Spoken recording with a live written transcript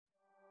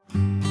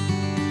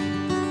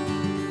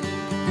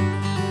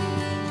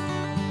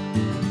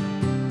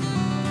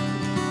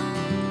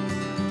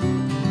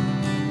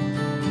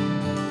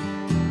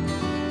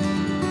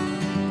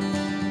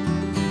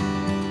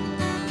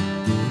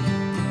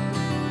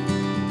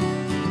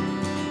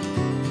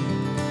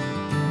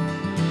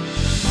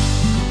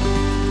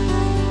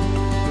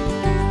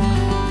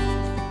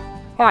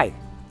Hi,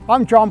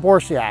 I'm John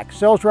Borsiak,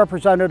 sales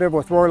representative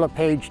with Roy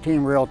LePage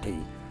Team Realty.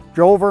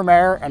 Joe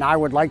Vermeer and I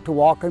would like to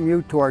welcome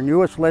you to our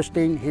newest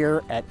listing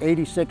here at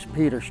 86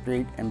 Peter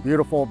Street in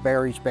beautiful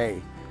Barry's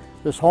Bay.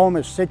 This home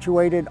is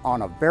situated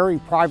on a very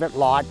private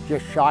lot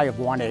just shy of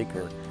 1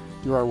 acre.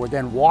 You are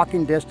within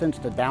walking distance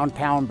to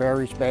downtown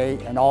Barry's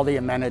Bay and all the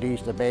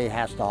amenities the Bay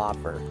has to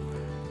offer.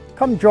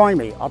 Come join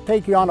me. I'll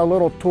take you on a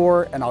little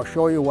tour and I'll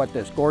show you what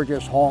this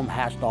gorgeous home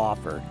has to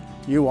offer.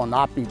 You will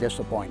not be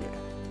disappointed.